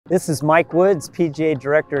This is Mike Woods, PGA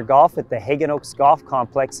Director of Golf at the Haggin Oaks Golf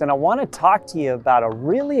Complex, and I want to talk to you about a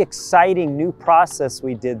really exciting new process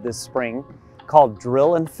we did this spring called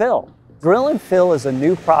drill and fill. Drill and fill is a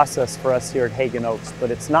new process for us here at Haggin Oaks,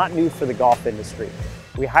 but it's not new for the golf industry.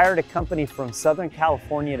 We hired a company from Southern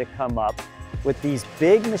California to come up with these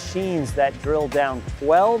big machines that drill down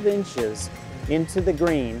 12 inches into the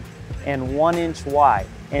green and 1 inch wide.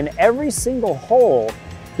 And every single hole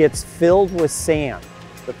gets filled with sand.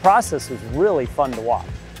 The process was really fun to watch.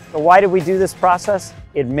 So why did we do this process?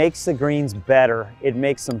 It makes the greens better, it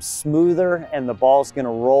makes them smoother, and the ball's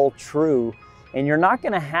gonna roll true. And you're not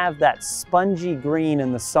gonna have that spongy green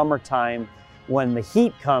in the summertime when the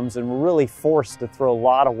heat comes and we're really forced to throw a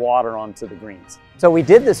lot of water onto the greens. So we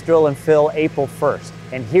did this drill and fill April 1st,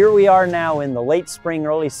 and here we are now in the late spring,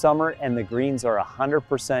 early summer, and the greens are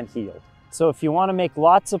 100% healed. So if you wanna make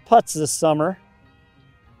lots of putts this summer,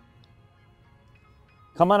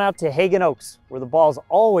 come on out to Haggin Oaks, where the ball's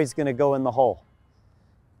always gonna go in the hole.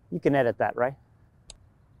 You can edit that, right?